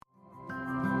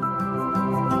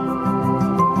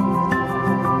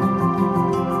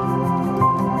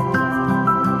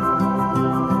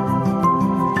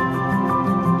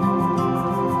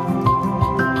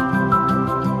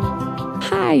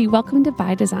welcome to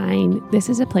By Design. This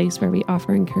is a place where we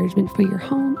offer encouragement for your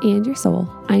home and your soul.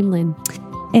 I'm Lynn.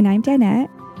 And I'm Danette.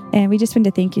 And we just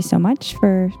wanted to thank you so much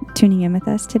for tuning in with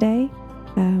us today.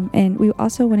 And we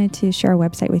also wanted to share our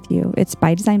website with you. It's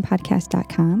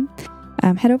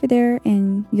bydesignpodcast.com. Head over there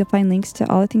and you'll find links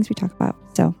to all the things we talk about.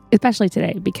 So, especially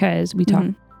today, because we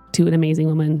talked to an amazing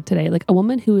woman today, like a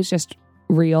woman who is just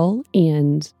real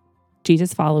and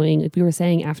Jesus following. Like we were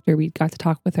saying after we got to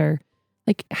talk with her,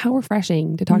 like how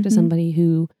refreshing to talk to somebody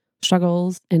who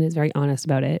struggles and is very honest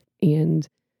about it. And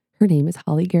her name is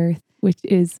Holly Girth,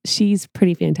 she's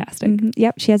pretty fantastic.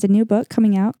 Yep. She has a new book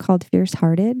coming out called Fierce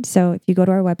Hearted. So if you go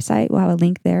to our website, we'll have a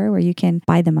link there where you can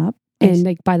buy them up. And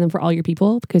like buy them for all your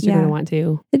people because you're going to want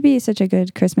to. It'd be such a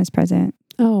good Christmas present.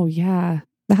 Oh, yeah.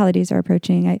 The holidays are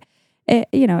approaching.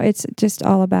 It's just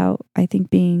all about, I think,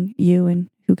 being you and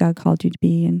who God called you to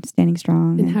be and standing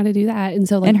strong. And how to do that. And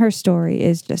so and her story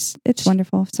is just, it's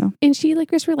wonderful. So, and she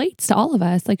like just relates to all of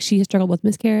us. Like she has struggled with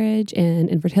miscarriage and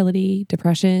infertility,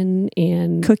 depression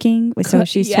and cooking. So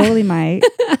she's totally my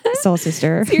soul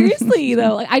sister. Seriously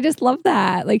though. Like I just love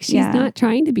that. Like she's not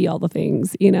trying to be all the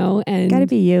things, and gotta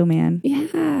be you, man.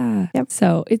 Yeah. Yep.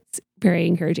 So it's very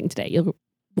encouraging today. You'll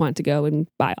want to go and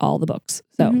buy all the books.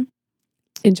 So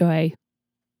enjoy.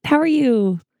 How are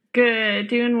you? Good,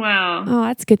 doing well. Oh,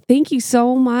 that's good. Thank you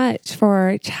so much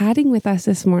for chatting with us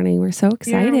this morning. We're so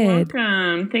excited. You're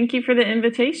welcome. Thank you for the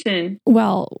invitation.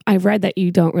 Well, I've read that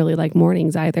you don't really like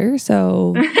mornings either,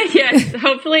 so... Yes,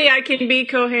 hopefully I can be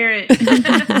coherent.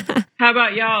 How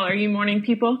about y'all? Are you morning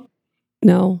people?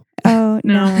 No. Oh,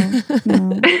 no.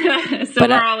 So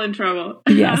we're all in trouble.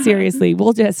 Yeah, seriously.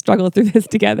 We'll just struggle through this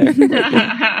together.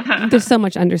 There's so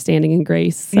much understanding and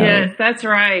grace. So. Yes, that's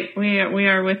right. We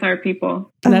are with our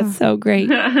people. That's so great.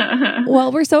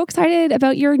 Well, we're so excited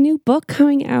about your new book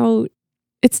coming out.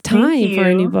 It's time for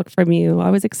a new book from you. I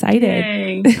was excited.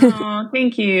 Yay. Oh,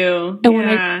 thank you.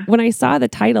 And when I saw the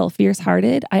title, Fierce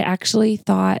Hearted, I actually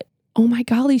thought, oh my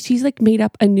golly, she's like made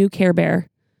up a new Care Bear.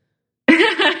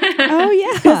 Oh,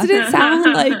 yeah. Doesn't it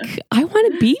sound like I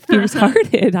want to be fierce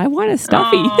hearted? I want a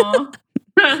stuffy.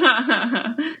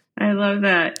 I love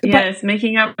that. Yes,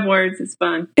 making up words is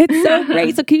fun. It's so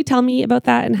great. So can you tell me about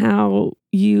that and how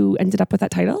you ended up with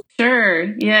that title?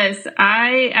 Sure. Yes.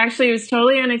 It was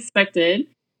totally unexpected.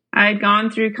 I had gone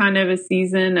through kind of a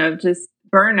season of just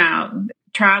burnout,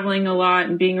 traveling a lot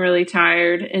and being really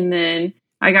tired. And then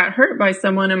I got hurt by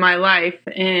someone in my life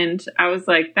and I was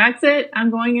like, that's it.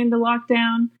 I'm going into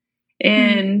lockdown.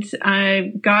 And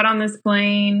I got on this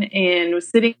plane and was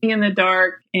sitting in the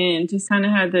dark and just kind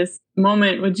of had this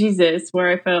moment with Jesus where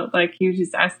I felt like he was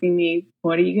just asking me,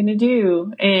 what are you going to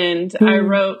do? And I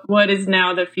wrote what is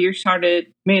now the Fierce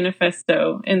Hearted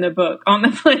Manifesto in the book on the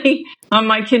plane on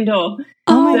my Kindle.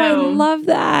 Oh, I love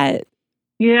that.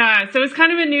 Yeah. So it's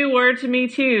kind of a new word to me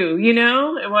too.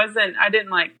 I didn't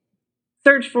like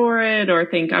search for it or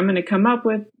think I'm going to come up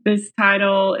with this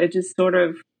title. It just sort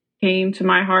of came to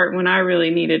my heart when I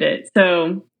really needed it.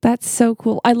 So that's so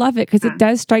cool. I love it because it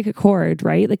does strike a chord,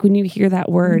 right? Like when you hear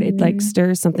that word, it like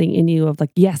stirs something in you of like,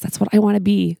 yes, that's what I want to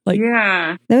be. Like,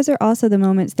 yeah. Those are also the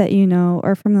moments that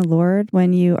are from the Lord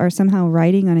when you are somehow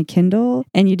writing on a Kindle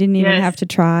and you didn't even have to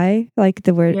try. Like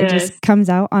the word, it just comes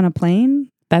out on a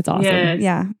plane. That's awesome. Yes.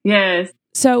 Yeah. Yes.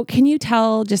 So can you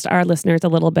tell just our listeners a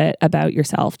little bit about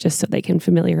yourself, just so they can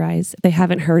familiarize if they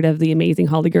haven't heard of the amazing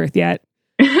Holly Girth yet?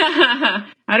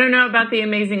 I don't know about the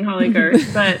amazing Holly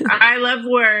Girth, but I love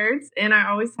words and I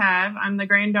always have. I'm the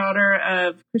granddaughter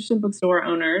of Christian bookstore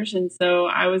owners. And so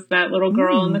I was that little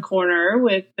girl in the corner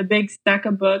with a big stack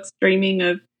of books dreaming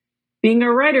of being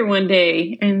a writer one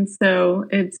day. And so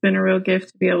it's been a real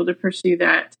gift to be able to pursue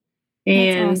that.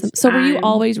 And that's awesome. So were you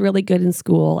always really good in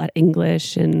school at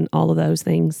English and all of those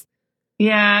things?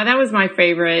 Yeah, that was my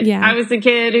favorite. Yeah. I was the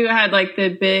kid who had like the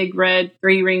big red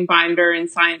 3-ring binder in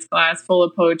science class full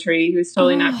of poetry, who was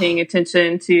totally not paying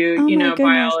attention to,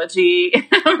 biology.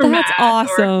 That's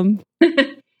awesome.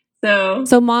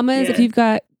 So mamas, if you've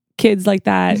got kids like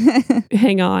that,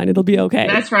 hang on, it'll be okay.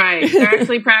 That's right. They're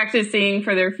actually practicing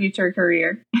for their future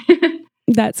career.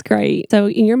 That's great. So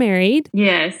you're married?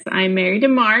 Yes, I'm married to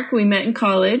Mark. We met in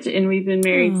college and we've been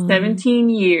married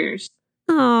 17 years.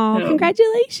 Oh,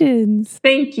 congratulations.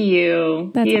 Thank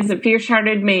you. He is a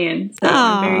fierce-hearted man. So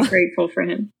I'm very grateful for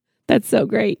him. That's so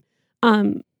great.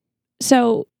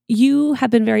 So you have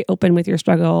been very open with your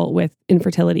struggle with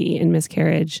infertility and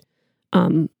miscarriage.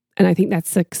 And I think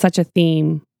that's such a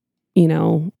theme, in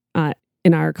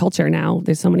our culture now.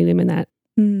 There's so many women that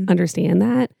understand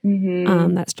that,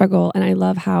 that struggle. And I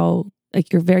love how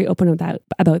like you're very open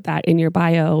about that in your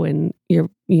bio and your,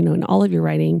 in all of your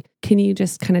writing. Can you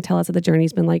just kind of tell us what the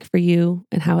journey's been like for you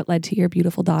and how it led to your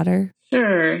beautiful daughter?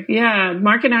 Sure. Yeah.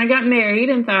 Mark and I got married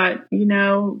and thought,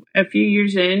 a few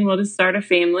years in, we'll just start a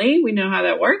family. We know how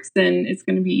that works and it's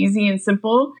going to be easy and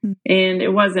simple. And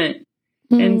it wasn't.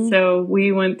 And so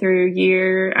we went through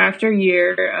year after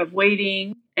year of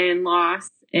waiting and loss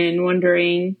and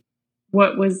wondering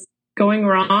what was going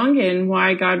wrong and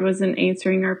why God wasn't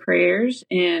answering our prayers.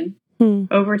 And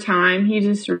over time, he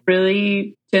just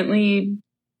really gently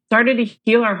started to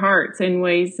heal our hearts in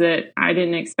ways that I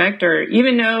didn't expect or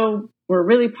even know were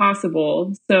really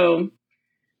possible. So,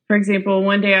 for example,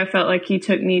 one day I felt like he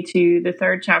took me to the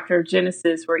 3rd chapter of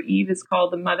Genesis where Eve is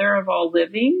called the mother of all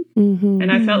living.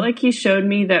 And I felt like he showed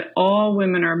me that all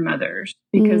women are mothers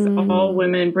because all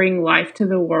women bring life to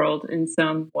the world in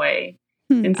some way.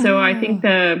 And so I think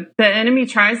the enemy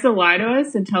tries to lie to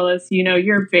us and tell us,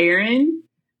 you're barren,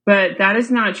 but that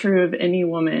is not true of any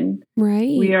woman.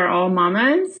 Right. We are all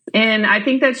mamas. And I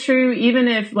think that's true even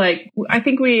if I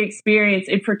think we experience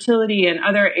infertility in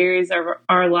other areas of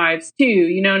our lives too,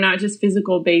 not just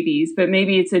physical babies, but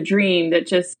maybe it's a dream that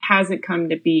just hasn't come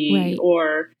to be, right.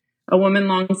 Or a woman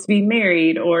longs to be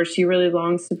married, or she really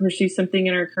longs to pursue something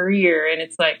in her career. And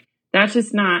it's like, that's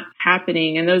just not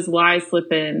happening. And those lies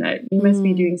slip in that you must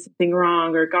be doing something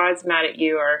wrong or God's mad at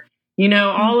you or,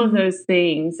 all of those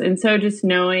things. And so just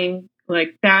knowing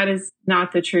that is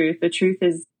not the truth. The truth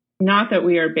is not that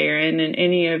we are barren in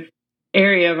any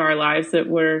area of our lives, that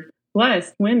we're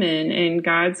blessed women and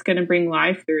God's going to bring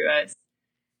life through us.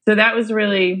 So that was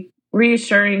really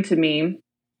reassuring to me.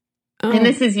 And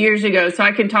this is years ago, so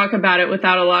I can talk about it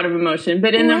without a lot of emotion.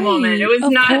 But in the moment, it was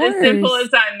not as simple as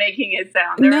I'm making it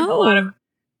sound. There was a lot of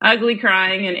ugly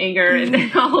crying and anger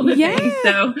and all the things.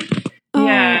 So,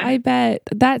 yeah. I bet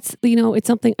that's, it's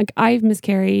something like I've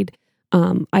miscarried.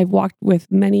 I've walked with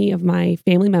many of my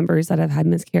family members that have had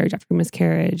miscarriage after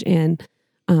miscarriage and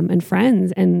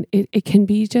friends. And it can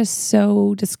be just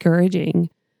so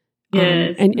discouraging.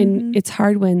 Yes. And it's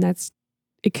hard when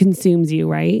it consumes you,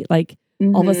 right? Like,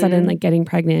 all of a sudden, like getting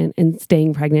pregnant and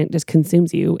staying pregnant just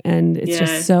consumes you. And it's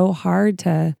just so hard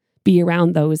to be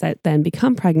around those that then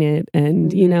become pregnant.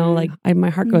 And, my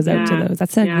heart goes out to those.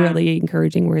 That's a really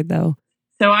encouraging word though.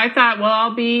 So I thought, well,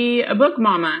 I'll be a book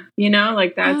mama,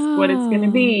 that's what it's going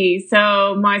to be.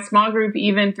 So my small group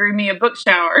even threw me a book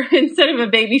shower instead of a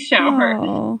baby shower.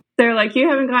 Oh. They're like, you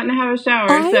haven't gotten to have a shower.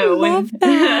 I love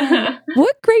that.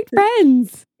 What great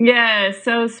friends. Yeah,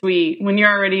 so sweet. When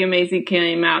You're Already Amazing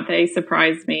came out, they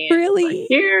surprised me. Really?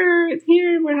 It's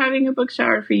here. We're having a book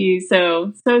shower for you.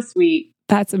 So sweet.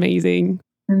 That's amazing.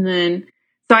 And then,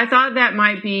 so I thought that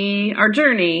might be our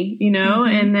journey,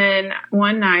 and then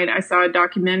one night I saw a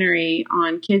documentary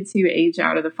on kids who age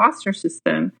out of the foster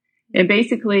system. And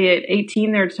basically at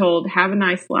 18, they're told, have a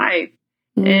nice life.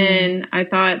 And I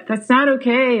thought, that's not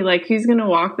okay. Like, who's going to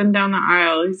walk them down the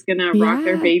aisle? Who's going to rock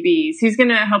their babies? Who's going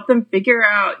to help them figure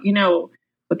out,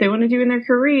 what they want to do in their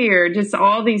career? Just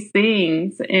all these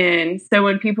things. And so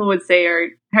when people would say,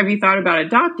 have you thought about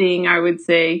adopting? I would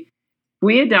say,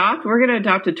 we adopt, we're going to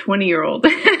adopt a 20-year-old.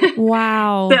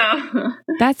 Wow. So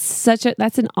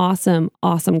that's an awesome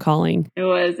calling. It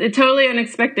was totally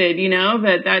unexpected,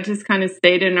 but that just kind of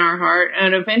stayed in our heart.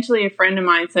 And eventually a friend of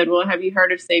mine said, well, have you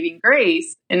heard of Saving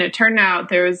Grace? And it turned out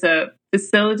there was a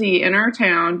facility in our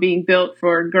town being built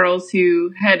for girls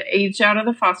who had aged out of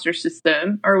the foster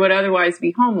system or would otherwise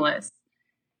be homeless.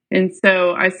 And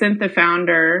so I sent the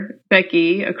founder,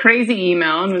 Becky, a crazy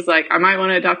email and was like, I might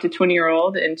want to adopt a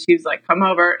 20-year-old. And she was like, come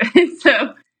over. And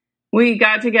so we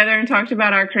got together and talked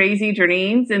about our crazy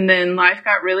dreams. And then life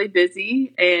got really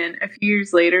busy. And a few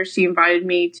years later, she invited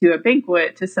me to a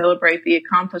banquet to celebrate the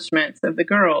accomplishments of the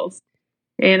girls.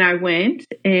 And I went.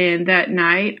 And that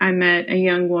night, I met a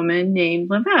young woman named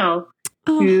Lavelle,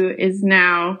 who is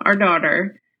now our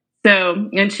daughter. So,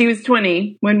 and she was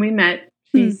 20 when we met.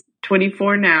 She's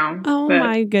 24 now. Oh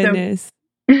my goodness.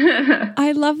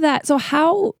 I love that. So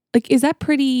how, is that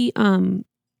pretty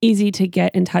easy to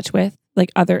get in touch with,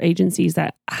 other agencies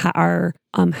that are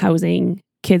housing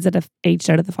kids that have aged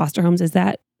out of the foster homes? Is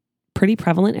that pretty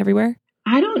prevalent everywhere?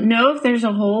 I don't know if there's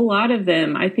a whole lot of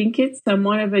them. I think it's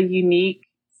somewhat of a unique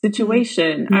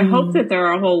situation. I hope that there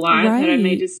are a whole lot that I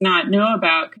may just not know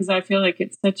about because I feel like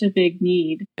it's such a big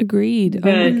need. Agreed.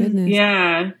 But, oh my goodness.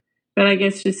 Yeah. But I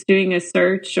guess just doing a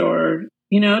search or,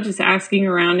 just asking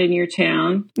around in your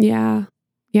town. Yeah.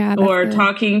 Yeah. Or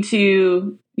talking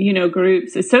to,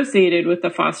 groups associated with the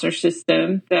foster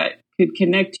system that could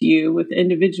connect you with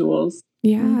individuals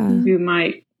who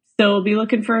might still be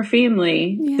looking for a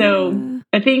family. Yeah. So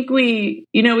I think we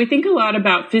think a lot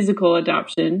about physical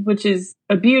adoption, which is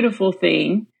a beautiful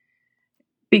thing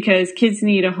because kids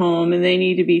need a home and they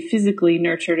need to be physically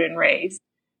nurtured and raised.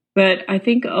 But I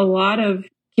think a lot of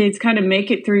kids kind of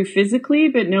make it through physically,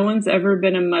 but no one's ever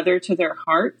been a mother to their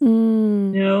heart,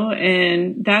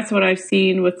 and that's what I've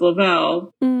seen with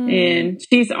Lavelle. And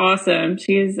she's awesome.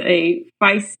 She is a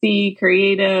feisty,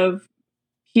 creative,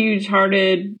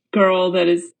 huge-hearted girl that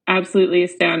is absolutely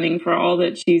astounding for all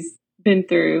that she's been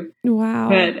through. Wow.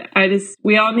 But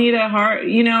we all need a heart,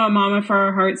 a mama for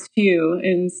our hearts too.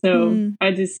 And so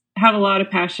I just have a lot of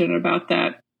passion about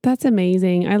that. That's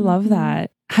amazing. I love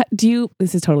that.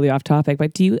 This is totally off topic,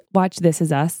 but do you watch This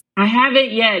Is Us? I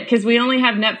haven't yet because we only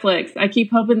have Netflix. I keep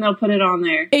hoping they'll put it on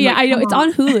there. Yeah, I know. It's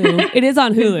on Hulu. It is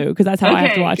on Hulu because that's how I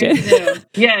have to watch it.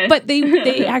 Yes. But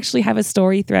they actually have a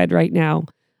story thread right now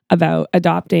about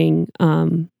adopting,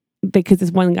 because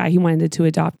this one guy, he wanted to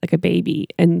adopt like a baby,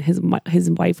 and his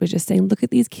wife was just saying, look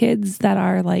at these kids that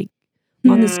are like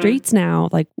on the streets now.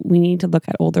 Like, we need to look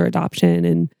at older adoption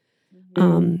and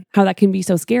how that can be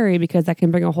so scary because that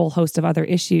can bring a whole host of other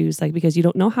issues, like because you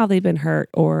don't know how they've been hurt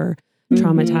or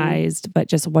traumatized, but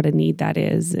just what a need that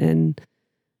is. And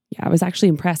yeah, I was actually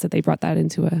impressed that they brought that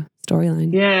into a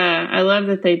storyline. Yeah, I love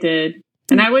that they did.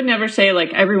 And I would never say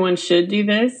like everyone should do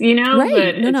this,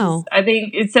 Right. But No. I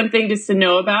think it's something just to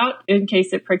know about in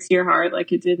case it pricks your heart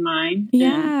like it did mine.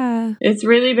 Yeah. And it's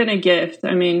really been a gift.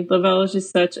 I mean, Lavelle is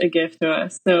just such a gift to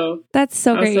us. So that's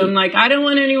so great. So I'm like, I don't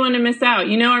want anyone to miss out,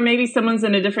 or maybe someone's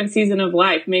in a different season of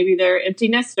life. Maybe they're empty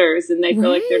nesters and they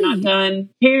feel like they're not done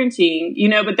parenting,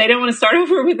 but they don't want to start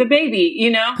over with a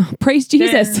baby, Praise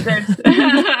Jesus.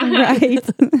 Right.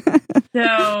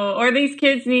 So, or these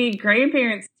kids need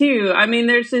grandparents too. I mean,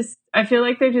 I feel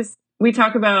like we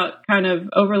talk about kind of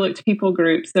overlooked people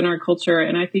groups in our culture.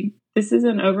 And I think this is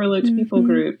an overlooked people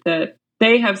group that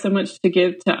they have so much to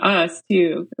give to us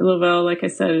too. Lavelle, like I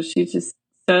said, she's just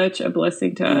such a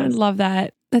blessing to us. I love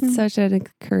that. That's such an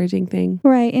encouraging thing.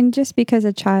 Right. And just because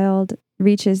a child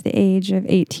reaches the age of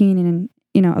 18 and,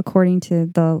 according to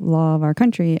the law of our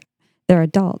country, they're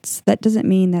adults, that doesn't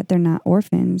mean that they're not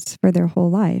orphans for their whole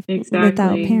life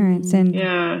without parents. And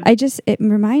it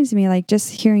reminds me, like,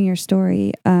 just hearing your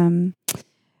story,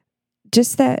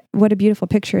 just that what a beautiful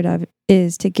picture it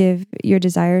is to give your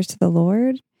desires to the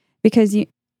Lord, because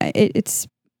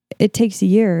it takes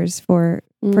years for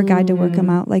God to work them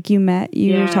out. Like you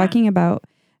were talking about,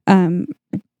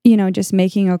 just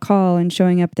making a call and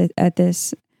showing up at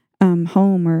this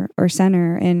home or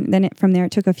center, and then from there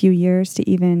it took a few years to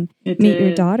even meet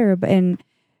your daughter. And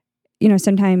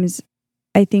sometimes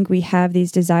I think we have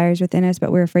these desires within us,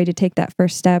 but we're afraid to take that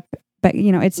first step. But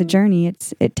it's a journey.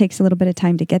 It takes a little bit of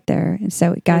time to get there, and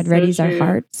so God readies our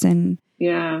hearts. And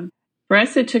for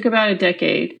us, it took about a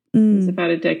decade. It was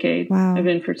about a decade of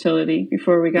infertility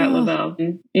before we got Lavelle.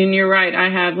 And you're right. I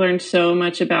have learned so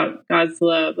much about God's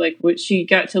love. Like, she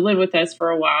got to live with us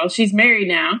for a while. She's married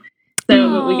now. So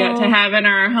but we got to have in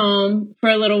our home for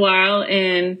a little while.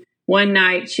 And one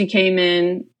night she came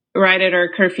in right at our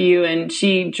curfew and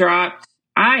she dropped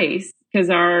ice because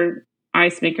our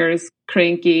ice maker is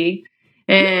cranky.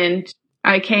 And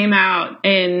I came out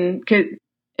and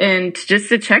just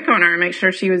to check on her and make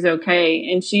sure she was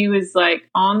okay. And she was like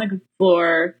on the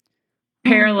floor,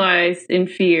 paralyzed in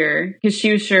fear because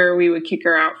she was sure we would kick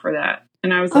her out for that.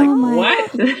 And I was like,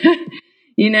 what?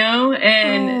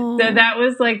 And so that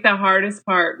was like the hardest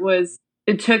part. Was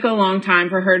it took a long time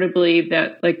for her to believe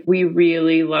that like we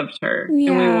really loved her and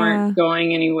we weren't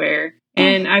going anywhere.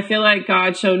 And I feel like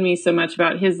God showed me so much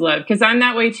about his love because I'm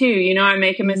that way too. I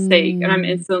make a mistake and I'm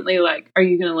instantly like, are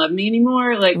you going to love me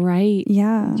anymore? Like, right.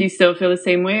 Yeah. Do you still feel the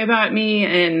same way about me?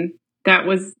 And that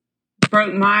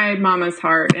broke my mama's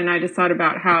heart. And I just thought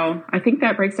about how I think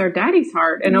that breaks our daddy's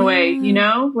heart in a way,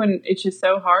 when it's just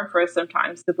so hard for us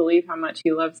sometimes to believe how much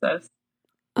he loves us.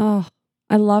 Oh,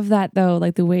 I love that though.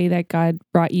 Like the way that God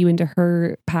brought you into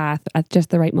her path at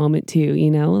just the right moment too,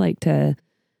 like to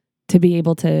be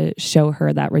able to show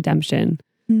her that redemption.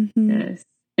 Mm-hmm. Yes.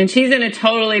 And she's in a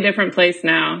totally different place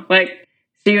now. Like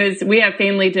we have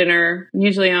family dinner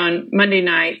usually on Monday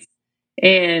nights,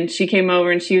 and she came over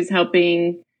and she was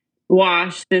helping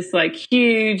wash this like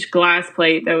huge glass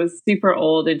plate that was super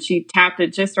old, and she tapped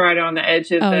it just right on the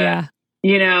edge of I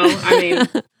mean,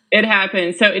 it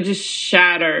happened. So it just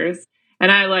shatters. And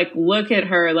I like look at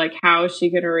her, like, how is she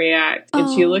going to react?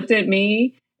 And she looked at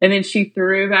me and then she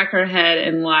threw back her head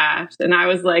and laughed. And I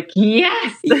was like,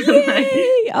 yes, like,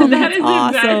 that is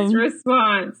awesome. The best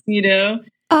response,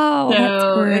 Oh, so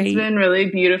that's great. It's been really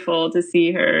beautiful to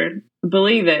see her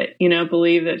believe it,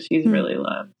 believe that she's really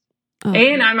loved. Oh.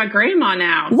 And I'm a grandma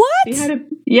now. What?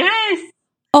 Yes.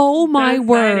 Oh my So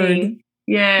word.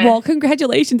 Yeah. Well,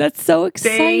 congratulations. That's so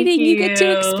exciting. You get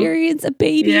to experience a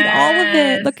baby and all of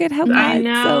it. Look at how God's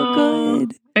so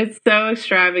good. It's so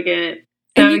extravagant.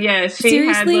 So, she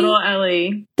had little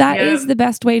Ellie. That is the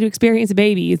best way to experience a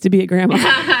baby, is to be a grandma.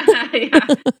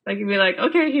 I can be like,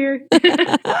 okay, here.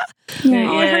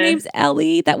 Her name's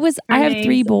Ellie. I have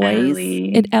 3 boys.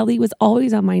 Ellie. And Ellie was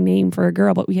always on my name for a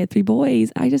girl, but we had 3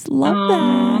 boys. I just love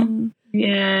that.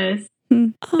 Yes.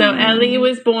 So Ellie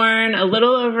was born a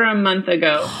little over a month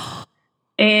ago.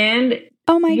 And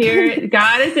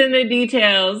God is in the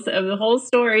details of the whole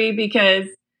story, because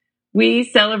we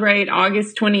celebrate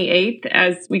August 28th,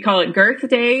 as we call it Girth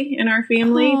Day in our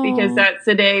family, because that's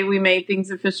the day we made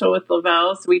things official with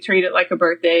Lavelle. So we treat it like a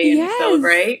birthday and we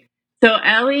celebrate. So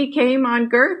Ellie came on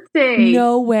Girth Day.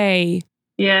 No way.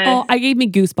 Yes. Oh, I gave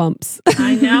me goosebumps.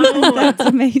 I know. That's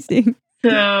amazing.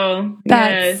 So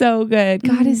that's so good.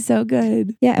 God is so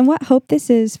good. Yeah. And what hope this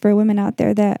is for women out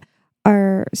there that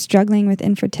are struggling with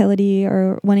infertility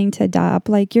or wanting to adopt.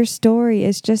 Like, your story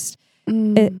is just,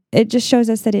 it just shows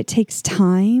us that it takes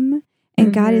time,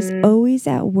 and God is always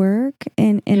at work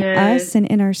in us and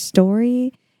in our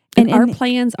story. And our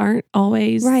plans aren't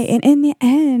always right. And in the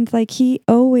end, like, He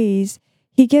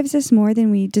gives us more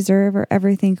than we deserve or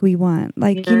ever think we want.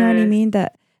 Like, you know what I mean?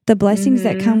 That the blessings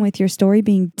that come with your story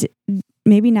being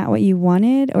maybe not what you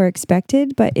wanted or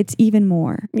expected, but it's even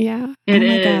more. Yeah. It oh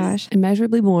my is. gosh.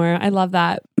 Immeasurably more. I love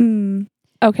that.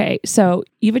 Okay. So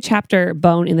you have a chapter,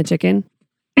 Bone in the Chicken.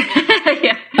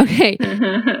 Yeah. Okay.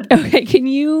 Okay. Can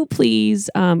you please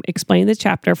explain this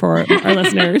chapter for our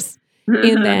listeners,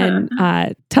 and then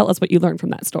tell us what you learned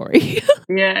from that story?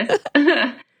 Yes.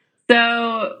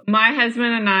 So my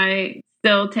husband and I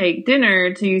still take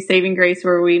dinner to Saving Grace,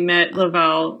 where we met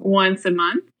Lavelle, once a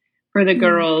month for the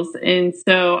girls. And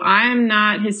so I'm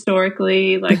not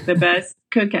historically like the best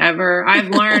cook ever. I've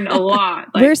learned a lot.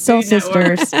 Like, we're soul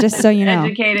sisters, just so you know.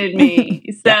 Educated me.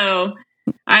 So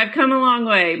I've come a long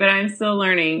way, but I'm still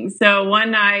learning. So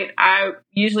one night I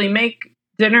usually make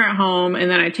dinner at home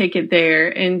and then I take it there.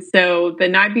 And so the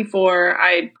night before,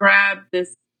 I grabbed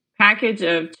this package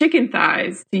of chicken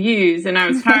thighs to use, and I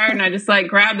was tired and I just like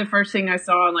grabbed the first thing I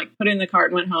saw and like put it in the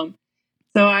cart and went home.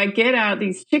 So I get out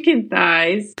these chicken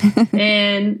thighs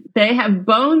and they have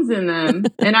bones in them,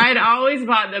 and I had always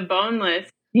bought the boneless,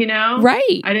 you know,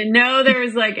 right? I didn't know there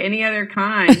was like any other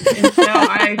kind, and so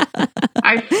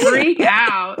I freak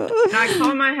out and I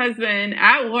call my husband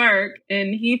at work,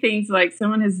 and he thinks like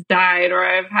someone has died or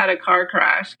I've had a car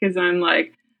crash, because I'm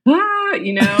like,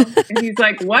 you know, and he's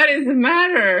like, what is the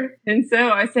matter? And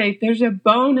so I say, there's a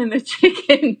bone in the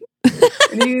chicken.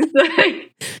 And he's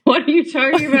like, what are you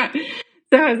talking about?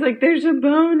 So I was like, there's a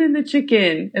bone in the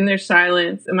chicken. And there's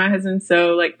silence. And my husband's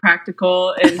so like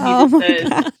practical. And he just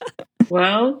says,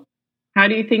 well, how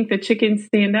do you think the chickens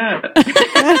stand up?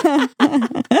 That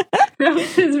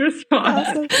was his response.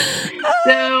 Awesome.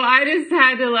 So I just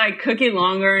had to like cook it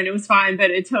longer, and it was fine,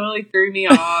 but it totally threw me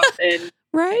off. And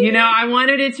right. You know, I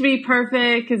wanted it to be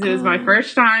perfect because it was my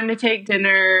first time to take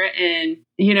dinner. And,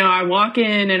 you know, I walk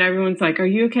in and everyone's like, are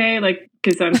you okay? Like,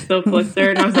 because I'm still flustered.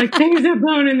 And I was like, there's a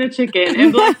bone in the chicken.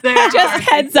 And bless their just hearts.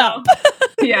 heads up.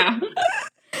 Yeah.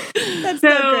 So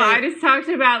I just talked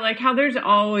about like how there's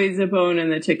always a bone in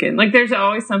the chicken. Like, there's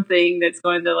always something that's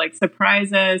going to like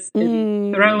surprise us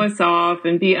and throw us off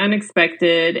and be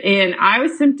unexpected. And I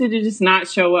was tempted to just not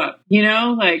show up, you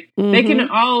know, like they can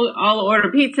all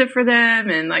order pizza for them,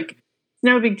 and like, it's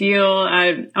no big deal.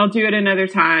 I'll do it another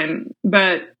time.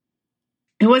 But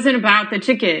it wasn't about the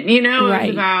chicken, you know, it was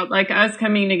about like us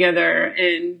coming together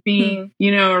and being, you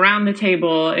know, around the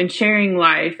table and sharing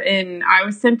life. And I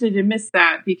was tempted to miss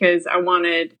that because I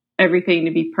wanted everything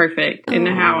to be perfect and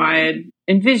how I had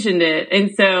envisioned it.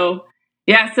 And so,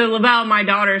 yeah, so Lavelle, my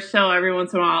daughter, still every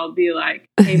once in a while will be like,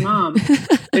 hey, Mom,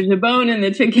 there's a bone in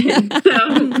the chicken.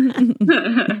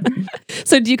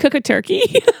 So do you cook a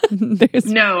turkey?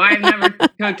 No, I've never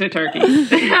cooked a turkey.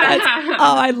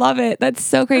 I love it. That's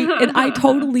so great. And I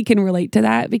totally can relate to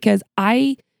that, because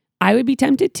I would be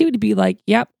tempted to be like,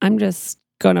 yep, I'm just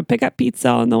going to pick up pizza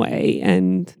on the way.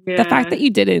 And the fact that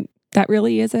you didn't, that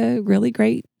really is a really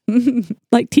great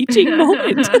like teaching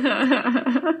moment.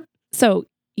 So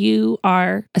you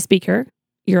are a speaker,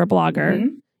 you're a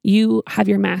blogger, you have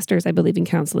your master's, I believe, in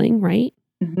counseling, right?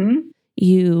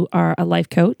 You are a life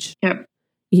coach. Yep.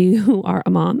 You are a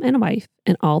mom and a wife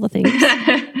and all the things.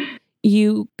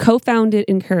 You co-founded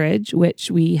Encourage, which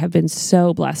we have been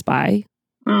so blessed by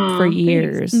for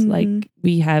years. Like,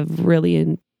 we have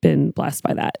really been blessed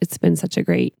by that. It's been such a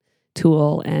great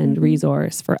tool and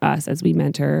resource for us as we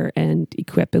mentor and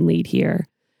equip and lead here.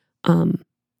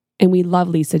 And we love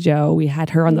Lisa Jo. We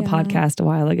had her on the podcast a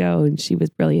while ago, and she was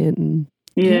brilliant. And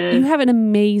you have an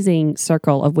amazing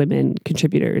circle of women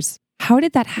contributors. How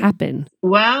did that happen?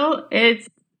 Well,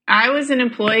 I was an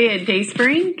employee at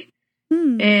Dayspring,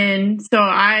 and so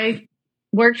I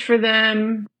worked for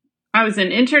them. I was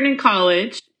an intern in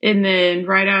college, and then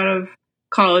right out of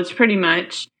college, pretty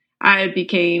much, I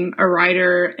became a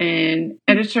writer and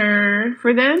editor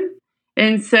for them.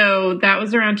 And so that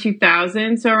was around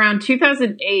 2000. So around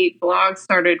 2008, blogs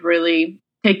started really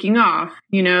taking off,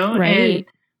 Right. And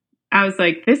I was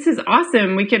like, this is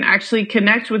awesome. We can actually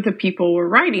connect with the people we're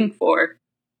writing for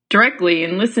directly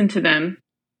and listen to them.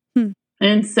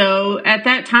 And so at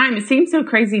that time, it seems so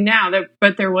crazy now,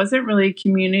 but there wasn't really a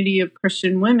community of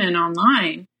Christian women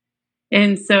online.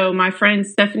 And so my friend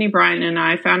Stephanie Bryan and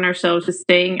I found ourselves just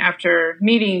staying after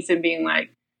meetings and being like,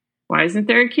 why isn't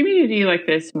there a community like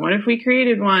this? And what if we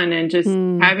created one? And just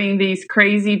having these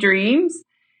crazy dreams.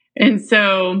 And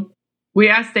so we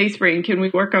asked Dayspring, can we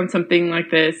work on something like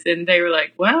this? And they were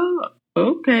like, well,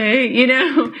 okay.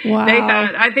 Wow. They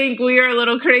thought, I think we are a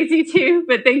little crazy too,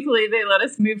 but thankfully they let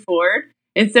us move forward.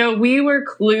 And so we were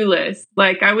clueless.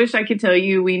 Like, I wish I could tell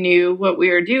you we knew what we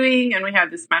were doing and we had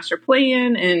this master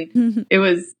plan and it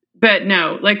was, but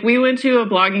no, like we went to a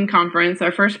blogging conference,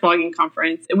 our first blogging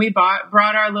conference, and we brought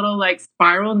our little like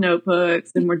spiral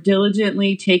notebooks and we're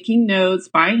diligently taking notes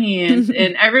by hand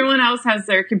and everyone else has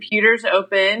their computers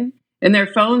open and their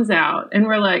phones out. And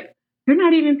we're like, they're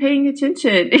not even paying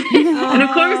attention. And of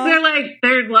course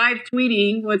they're live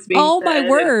tweeting what's being said. Oh my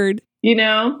word.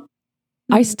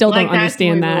 I still don't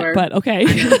understand that, but okay.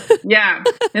 Yeah.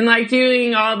 And like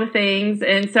doing all the things.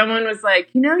 And someone was like,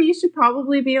 you should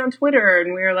probably be on Twitter.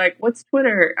 And we were like, what's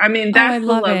Twitter? I mean, that's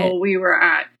the level we were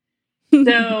at.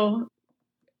 So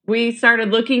we started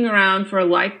looking around for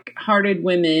like-hearted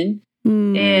women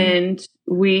and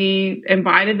we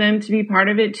invited them to be part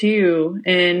of it too.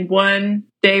 And one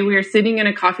day we were sitting in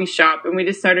a coffee shop and we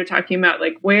just started talking about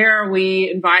like, where are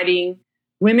we inviting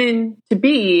women to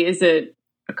be? Is it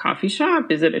a coffee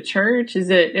shop? Is it a church?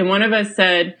 And one of us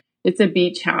said, it's a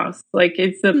beach house. Like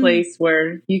it's the place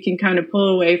where you can kind of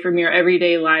pull away from your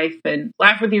everyday life and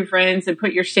laugh with your friends and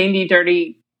put your shandy,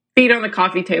 dirty feet on the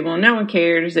coffee table and no one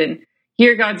cares and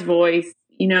hear God's voice,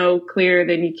 clearer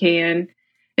than you can.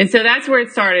 And so that's where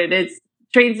it started. It's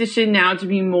transitioned now to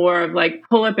be more of like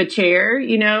pull up a chair,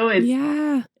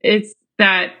 it's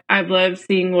that I've loved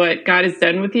seeing what God has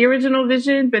done with the original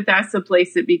vision, but that's the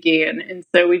place it began. And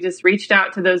so we just reached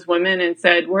out to those women and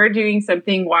said, we're doing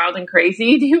something wild and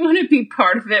crazy. Do you want to be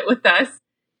part of it with us?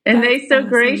 And they so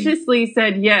graciously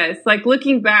said yes. Like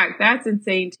looking back, that's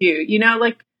insane too.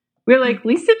 We're like,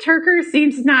 Lisa Turker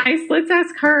seems nice. Let's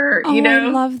ask her. I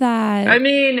love that. I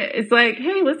mean, it's like,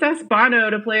 hey, let's ask Bono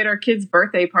to play at our kid's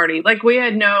birthday party. Like we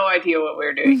had no idea what we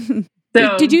were doing.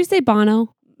 So did you say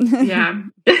Bono? Yeah.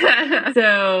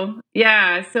 So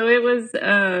it was,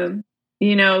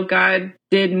 God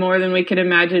did more than we could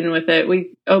imagine with it.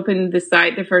 We opened the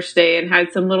site the first day and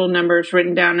had some little numbers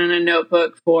written down in a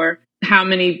notebook for how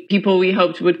many people we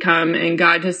hoped would come. And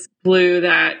God just blew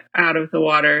that out of the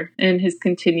water and has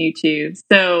continued to.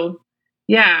 So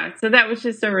that was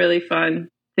just a really fun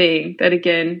thing that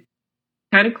again,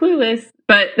 kind of clueless,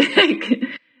 but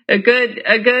a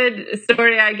good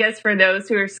story, I guess, for those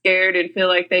who are scared and feel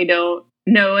like they don't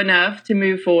know enough to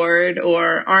move forward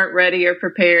or aren't ready or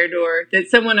prepared or that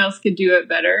someone else could do it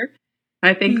better.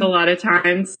 I think a lot of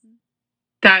times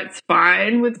that's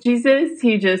fine with Jesus.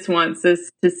 He just wants us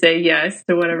to say yes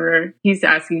to whatever he's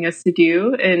asking us to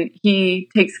do. And he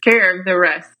takes care of the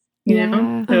rest, you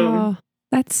know? So, oh,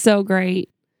 that's so great.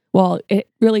 Well, it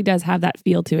really does have that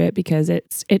feel to it because it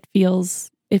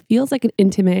feels like an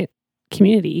intimate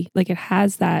community. Like it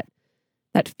has that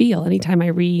feel anytime I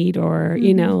read or,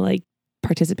 like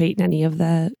participate in any of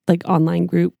the like online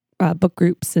book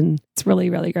groups. And it's really,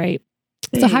 really great.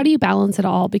 So how do you balance it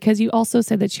all? Because you also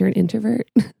said that you're an introvert.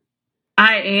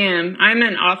 I am. I'm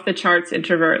an off the charts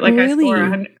introvert. Like really?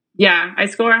 I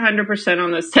score 100%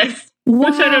 on those tests. Wow.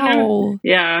 Which I don't know.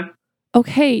 Yeah.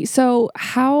 Okay. So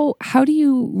how do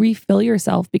you refill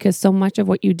yourself? Because so much of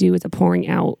what you do is a pouring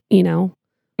out,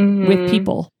 with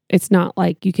people. It's not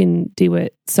like you can do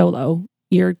it solo.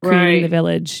 You're creating the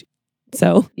village.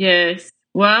 So yes.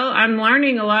 Well, I'm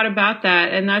learning a lot about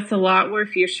that. And that's a lot where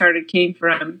Fear Started came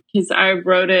from. Because I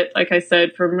wrote it, like I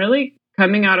said, from really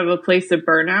coming out of a place of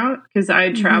burnout. Because I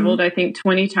had traveled, I think,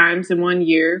 20 times in 1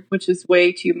 year, which is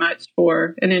way too much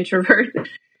for an introvert.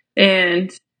 And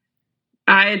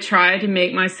I had tried to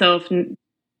make myself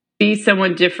be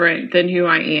someone different than who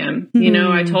I am. You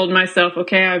know, I told myself,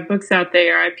 okay, I have books out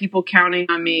there. I have people counting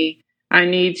on me. I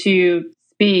need to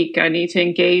speak. I need to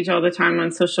engage all the time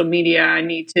on social media. I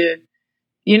need to,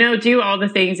 you know, do all the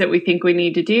things that we think we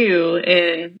need to do.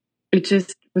 And it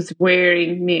just was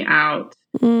wearing me out.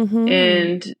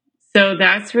 And so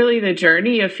that's really the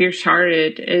journey of Fierce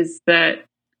Hearted, is that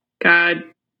God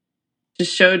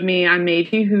just showed me, I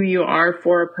made you who you are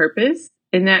for a purpose.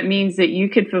 And that means that you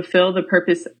could fulfill the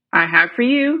purpose I have for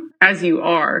you as you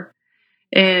are.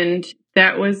 And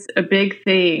that was a big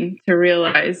thing to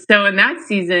realize. So in that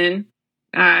season,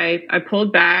 I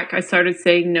pulled back. I started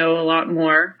saying no a lot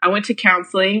more. I went to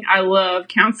counseling. I love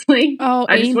counseling. Oh,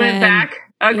 I just went back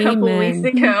a couple weeks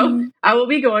ago. I will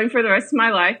be going for the rest of my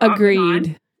life.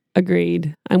 Agreed.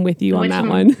 I'm with you on that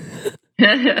one.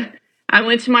 I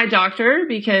went to my doctor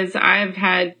because I've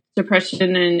had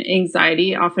depression and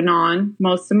anxiety off and on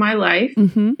most of my life.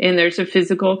 And there's a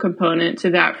physical component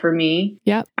to that for me.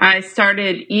 Yep. I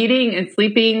started eating and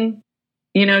sleeping,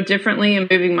 you know, differently and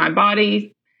moving my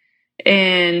body.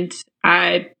 And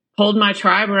I pulled my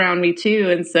tribe around me too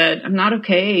and said, I'm not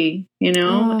okay, you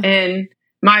know, and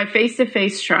my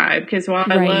face-to-face tribe, because while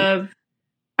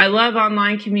I love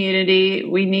online community,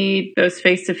 we need those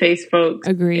face-to-face folks.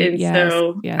 Agreed. And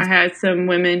so I had some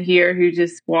women here who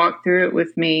just walked through it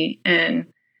with me. And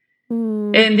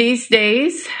these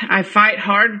days, I fight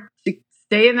hard to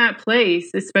stay in that place,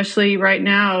 especially right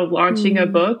now, launching a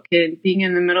book and being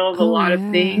in the middle of a lot of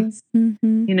things.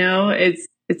 You know,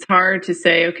 it's hard to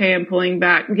say, okay, I'm pulling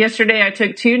back. Yesterday, I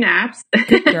took 2 naps.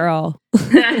 Good girl.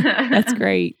 That's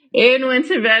great. And went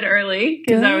to bed early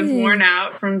because I was worn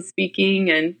out from speaking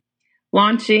and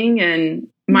launching. And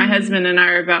my husband and I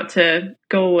are about to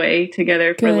go away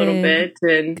together for a little bit.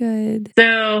 And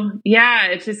so, yeah,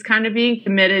 it's just kind of being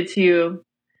committed to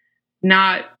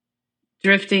not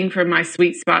drifting from my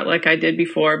sweet spot like I did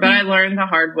before. But I learned the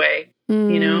hard way.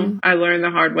 You know, I learned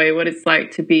the hard way what it's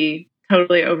like to be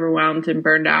totally overwhelmed and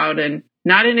burned out and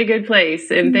not in a good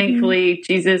place. And thankfully,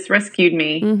 Jesus rescued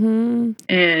me.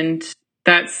 And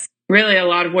that's really a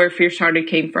lot of where Fierce Hearted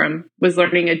came from, was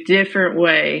learning a different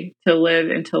way to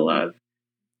live and to love.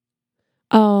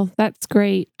 Oh, that's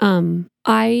great.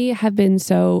 I have been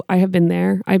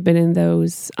there. I've been in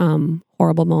those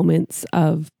horrible moments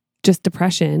of just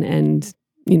depression and,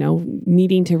 you know,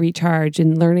 needing to recharge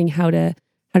and learning how to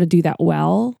do that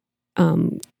well.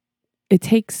 It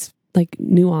takes like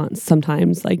nuance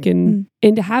sometimes, like, and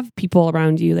to have people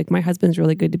around you. Like my husband's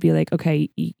really good to be like, okay,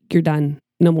 you're done.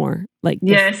 No more. Like,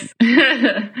 yes.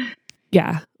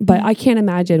 Yeah. But I can't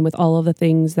imagine with all of the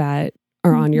things that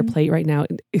are on your plate right now,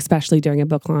 especially during a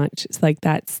book launch. It's like,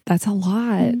 that's a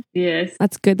lot. Yes.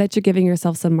 That's good that you're giving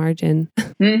yourself some margin.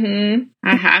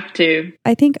 I have to.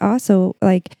 I think also,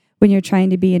 like, when you're trying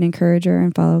to be an encourager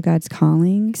and follow God's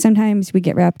calling, sometimes we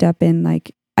get wrapped up in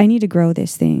like, I need to grow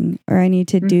this thing, or I need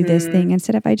to do this thing,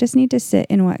 instead of I just need to sit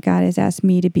in what God has asked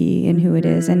me to be and who it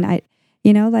is. And I,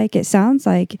 you know, like, it sounds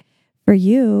like for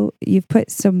you, you've put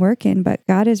some work in, but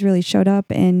God has really showed up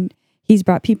and He's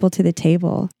brought people to the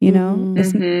table, you know?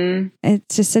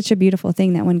 It's just such a beautiful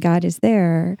thing that when God is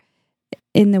there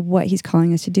in what He's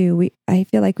calling us to do, I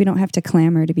feel like we don't have to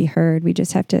clamor to be heard. We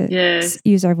just have to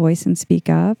use our voice and speak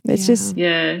up. It's just,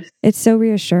 it's so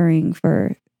reassuring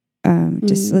for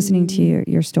just listening to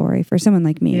your story, for someone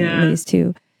like me, at least,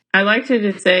 too. I like to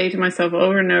just say to myself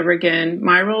over and over again,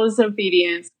 my role is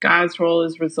obedience, God's role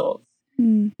is results,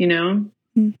 you know?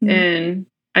 And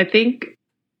I think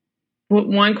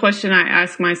one question I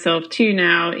ask myself too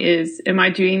now is, am I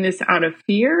doing this out of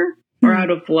fear or out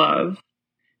of love?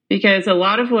 Because a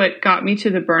lot of what got me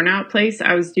to the burnout place,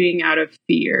 I was doing out of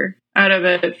fear, out of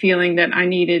a feeling that I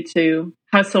needed to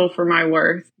hustle for my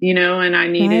worth, you know, and I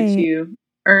needed to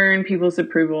earn people's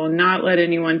approval and not let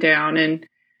anyone down. And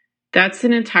that's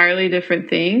an entirely different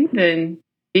thing than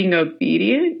being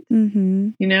obedient,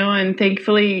 you know, and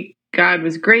thankfully God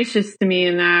was gracious to me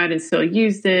in that and still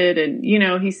used it. And, you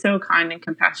know, He's so kind and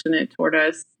compassionate toward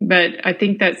us. But I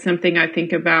think that's something I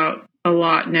think about a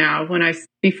lot now.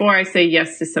 Before I say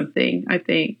yes to something, I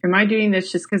think, am I doing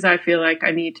this just because I feel like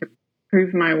I need to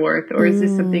prove my worth? Or is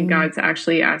this something God's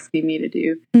actually asking me to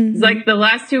do? It's like the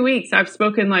last 2 weeks, I've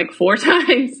spoken like 4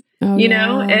 times, you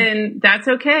know, and that's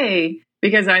okay.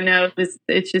 Because I know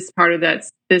it's just part of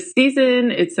this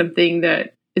season. It's something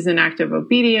that is an act of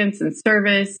obedience and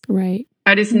service. Right.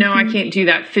 I just know I can't do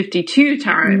that 52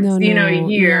 times, a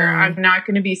year. I'm not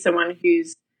going to be someone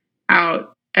who's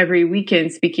out every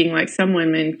weekend speaking like some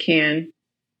women can.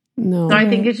 So I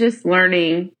think it's just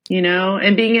learning, you know,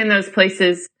 and being in those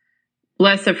places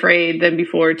less afraid than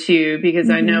before too, because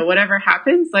I know whatever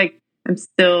happens, like I'm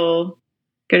still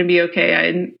going to be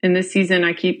okay. In this season,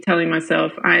 I keep telling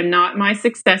myself, I'm not my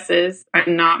successes.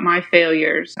 I'm not my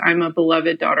failures. I'm a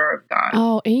beloved daughter of God.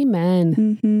 Oh, amen.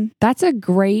 Mm-hmm. That's a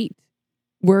great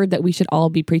word that we should all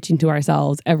be preaching to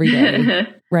ourselves every day,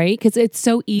 right? Because it's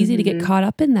so easy to get caught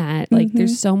up in that. Like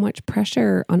there's so much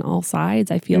pressure on all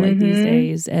sides, I feel like these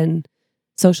days. And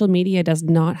social media does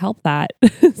not help that.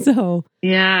 So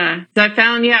yeah. So I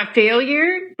found,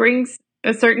 failure brings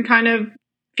a certain kind of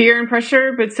fear and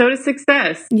pressure, but so does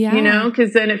success. Yeah. You know,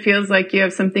 because then it feels like you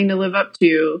have something to live up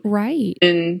to. Right.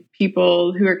 And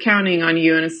people who are counting on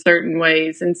you in a certain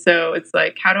ways. And so it's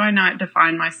like, how do I not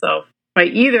define myself by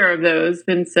either of those?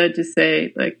 But instead to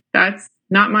say, like, that's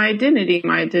not my identity.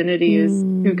 My identity is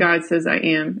who God says I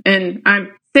am. And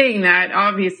I'm saying that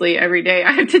obviously every day.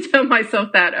 I have to tell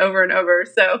myself that over and over.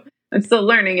 So I'm still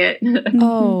learning it.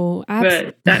 Oh,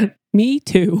 absolutely. Me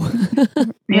too.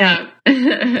 Yeah.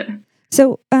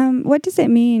 So, what does it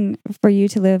mean for you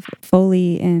to live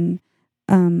fully and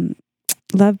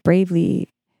love bravely?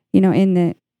 You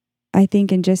know, I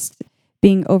think in just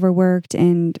being overworked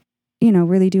and, you know,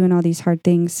 really doing all these hard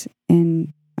things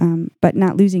and, but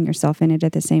not losing yourself in it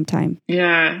at the same time.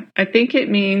 Yeah. I think it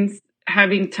means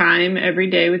having time every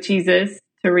day with Jesus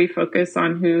to refocus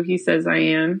on who he says I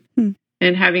am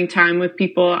and having time with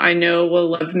people I know will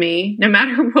love me no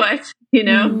matter what, you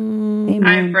know? Amen.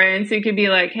 I have friends who could be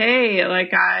like, hey,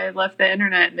 like I left the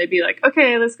internet, and they'd be like,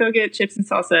 okay, let's go get chips and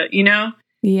salsa, you know?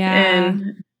 Yeah.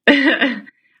 And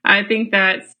I think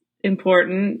that's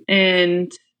important.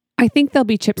 And I think there'll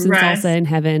be chips and salsa in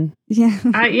heaven.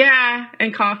 Yeah.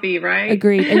 And coffee, right?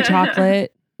 Agreed. And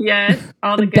chocolate. Yes.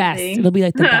 All the good best. things. It'll be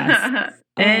like the best.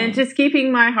 And just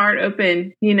keeping my heart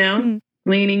open, you know,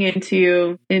 leaning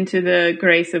into the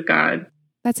grace of God.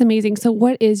 That's amazing. So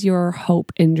what is your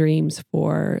hope and dreams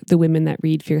for the women that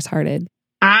read Fierce Hearted?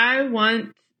 I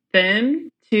want them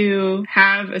to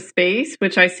have a space,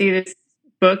 which I see this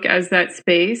book as that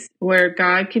space where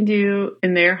God can do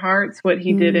in their hearts what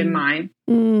he did in mine.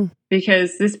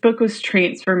 Because this book was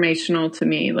transformational to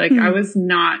me. Like I was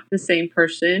not the same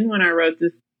person when I wrote the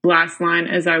last line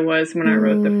as I was when I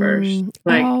wrote the first.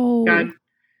 Like God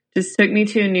just took me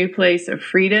to a new place of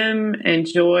freedom and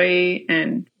joy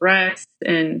and rest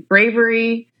and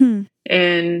bravery.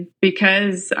 And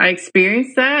because I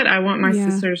experienced that, I want my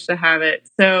sisters to have it.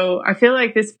 So I feel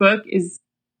like this book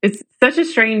it's such a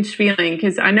strange feeling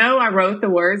because I know I wrote the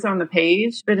words on the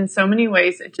page, but in so many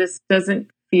ways, it just doesn't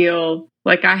feel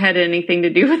like I had anything to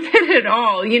do with it at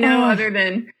all, you know, other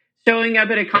than showing up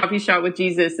at a coffee shop with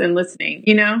Jesus and listening,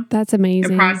 you know? That's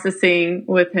amazing. And processing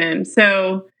with him.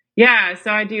 So yeah,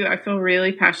 so I feel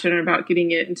really passionate about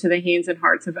getting it into the hands and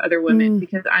hearts of other women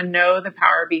because I know the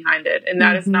power behind it. And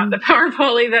that is not the power of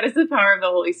Holly, that is the power of the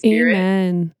Holy Spirit.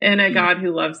 Amen. And a God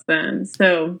who loves them.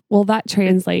 So well, that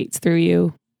translates through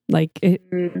you. Like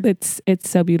it's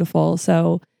so beautiful.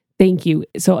 So thank you.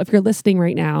 So if you're listening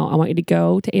right now, I want you to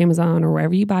go to Amazon or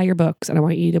wherever you buy your books, and I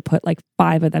want you to put like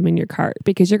 5 of them in your cart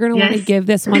because you're going to want to give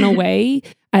this one away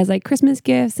as like Christmas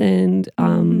gifts and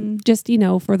just, you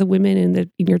know, for the women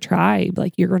in your tribe.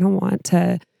 Like you're going to want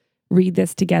to read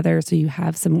this together so you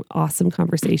have some awesome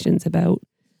conversations about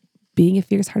being a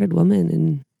fierce-hearted woman.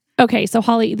 And okay, so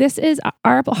Holly,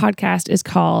 our podcast is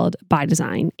called By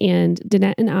Design, and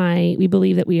Danette and I, we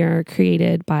believe that we are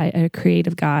created by a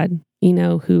creative God, you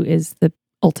know, who is the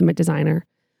ultimate designer.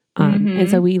 And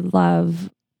so we love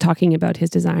talking about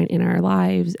his design in our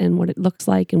lives and what it looks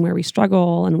like and where we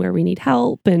struggle and where we need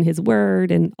help and his word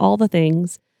and all the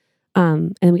things.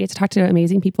 And we get to talk to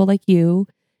amazing people like you.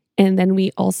 And then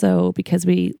we also, because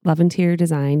we love interior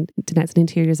design, Danette's an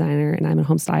interior designer and I'm a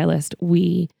home stylist,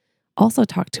 we also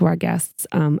talk to our guests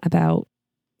about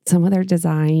some of their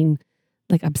design,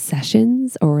 like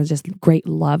obsessions or just great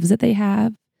loves that they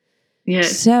have.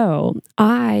 Yes. So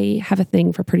I have a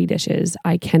thing for pretty dishes.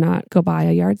 I cannot go by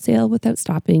a yard sale without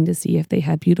stopping to see if they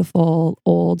have beautiful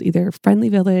old, either Friendly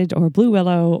Village or Blue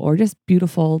Willow or just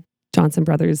beautiful Johnson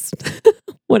Brothers,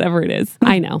 whatever it is.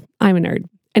 I know. I'm a nerd.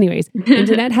 Anyways, and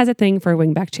Danette has a thing for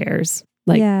wingback chairs.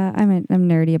 Like, yeah, I'm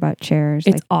nerdy about chairs.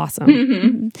 It's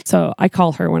awesome. So I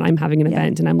call her when I'm having an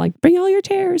event and I'm like, bring all your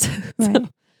chairs. Right.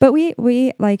 But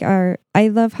we like I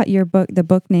love how the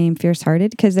book name Fierce Hearted,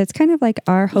 because it's kind of like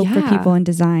our hope for people in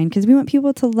design, because we want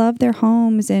people to love their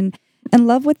homes and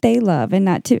love what they love and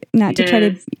not to try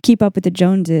to keep up with the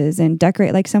Joneses and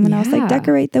decorate like someone else, like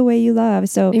decorate the way you love.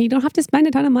 So and you don't have to spend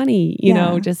a ton of money, you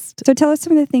know, just. So tell us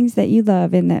some of the things that you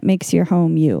love and that makes your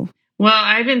home you. Well,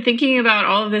 I've been thinking about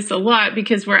all of this a lot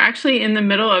because we're actually in the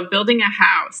middle of building a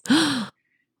house.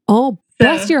 Oh,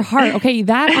 Bless your heart. Okay,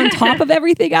 that on top of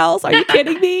everything else. Are you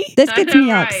kidding me? This gets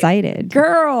me all right? excited.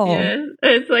 Girl. Yeah,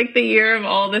 it's like the year of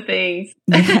all the things.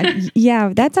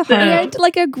 Yeah, that's a hard. And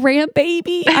like a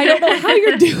grandbaby. I don't know how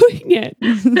you're doing it.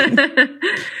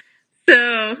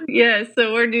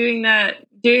 So we're doing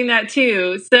that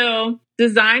too. So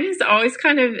design has always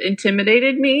kind of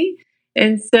intimidated me.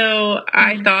 And so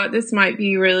I thought this might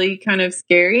be really kind of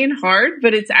scary and hard,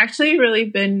 but it's actually really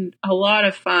been a lot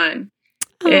of fun.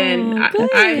 And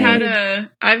I've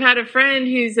had a friend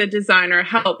who's a designer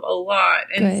help a lot.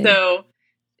 And so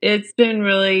it's been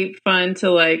really fun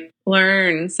to like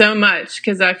learn so much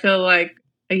because I feel like,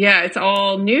 it's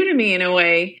all new to me in a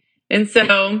way. And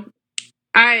so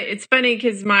it's funny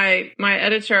because my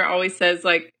editor always says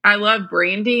like, I love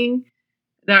branding.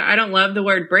 That I don't love the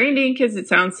word branding because it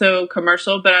sounds so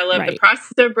commercial, but I love the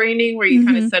process of branding where you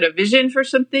kind of set a vision for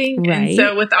something. Right. And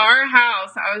so with our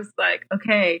house, I was like,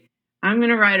 okay, I'm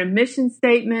going to write a mission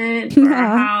statement for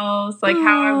our house, like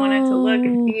how I want it to look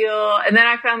and feel. And then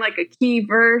I found like a key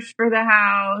verse for the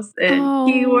house and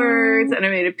keywords, and I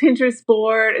made a Pinterest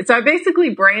board. And so I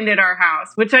basically branded our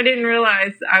house, which I didn't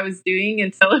realize I was doing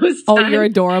until it was done. Oh, you're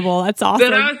adorable. That's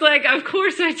awesome. But I was like, of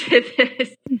course I did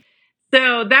this.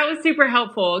 So that was super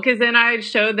helpful because then I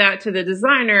showed that to the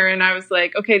designer and I was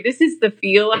like, okay, this is the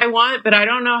feel I want, but I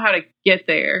don't know how to get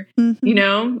there, you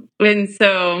know? And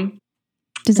so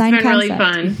design it's been concept.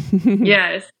 really fun.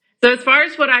 Yes. So as far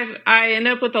as what I end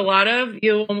up with a lot of,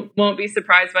 you won't be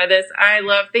surprised by this. I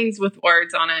love things with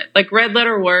words on it, like red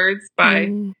letter words by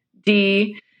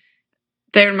D.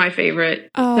 They're my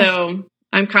favorite. So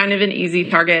I'm kind of an easy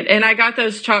target. And I got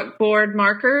those chalkboard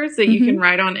markers that you can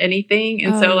write on anything.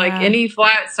 And so like any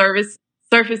flat surface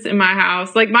in my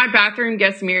house, like my bathroom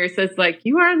guest mirror says like,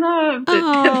 you are loved.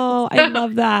 Oh, I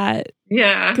love that.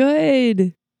 Yeah.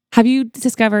 Good. Have you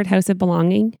discovered House of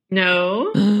Belonging?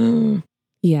 No.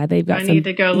 Yeah, they've got I need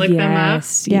to go look them up.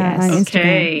 Yeah, yes. on Instagram.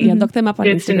 Okay. Yeah, look them up on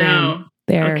Good Instagram. to know.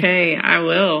 Okay, I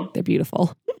will. They're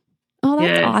beautiful. Oh,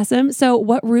 that's awesome. So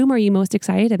what room are you most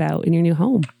excited about in your new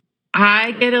home?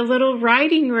 I get a little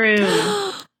writing room.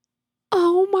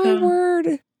 Oh, my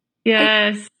word.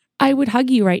 Yes. I would hug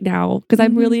you right now because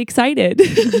I'm really excited.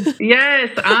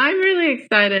 Yes, I'm really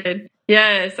excited.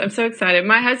 Yes, I'm so excited.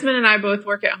 My husband and I both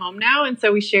work at home now, and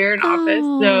so we share an office.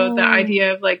 So the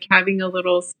idea of like having a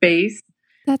little space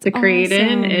to create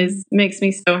in makes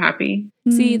me so happy.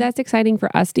 See, that's exciting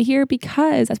for us to hear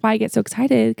because that's why I get so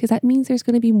excited because that means there's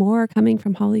going to be more coming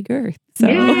from Holly Girth. So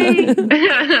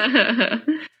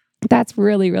that's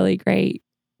really, really great.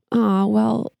 Oh,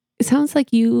 well, it sounds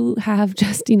like you have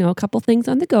just, a couple things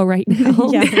on the go right now.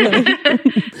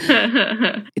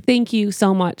 Thank you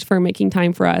so much for making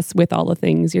time for us with all the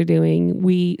things you're doing.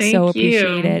 We so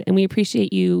appreciate it. And we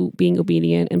appreciate you being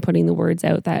obedient and putting the words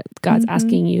out that God's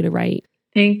asking you to write.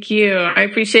 Thank you. I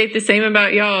appreciate the same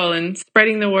about y'all and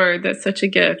spreading the word. That's such a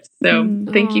gift. So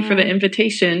thank you for the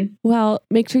invitation. Well,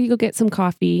 make sure you go get some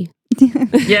coffee.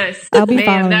 Yes. I'll be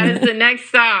following that is the next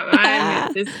stop.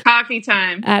 It's coffee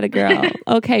time. Atta girl.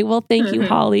 Okay. Well, thank you,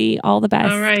 Holly. All the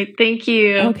best. All right. Thank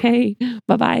you. Okay.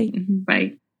 Bye-bye.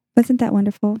 Bye. Wasn't that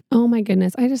wonderful? Oh my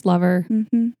goodness. I just love her.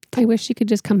 I wish she could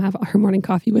just come have her morning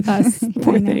coffee with us.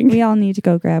 Poor thing. We all need to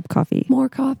go grab coffee. More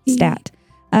coffee. Stat.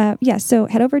 So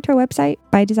head over to our website,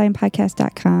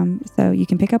 bydesignpodcast.com, so you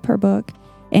can pick up her book,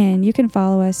 and you can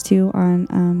follow us too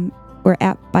on, we're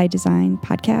at By Design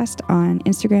Podcast on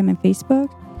Instagram and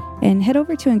Facebook, and head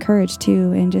over to Encourage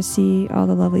too and just see all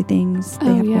the lovely things they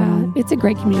have going on. It's a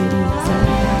great community.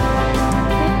 So.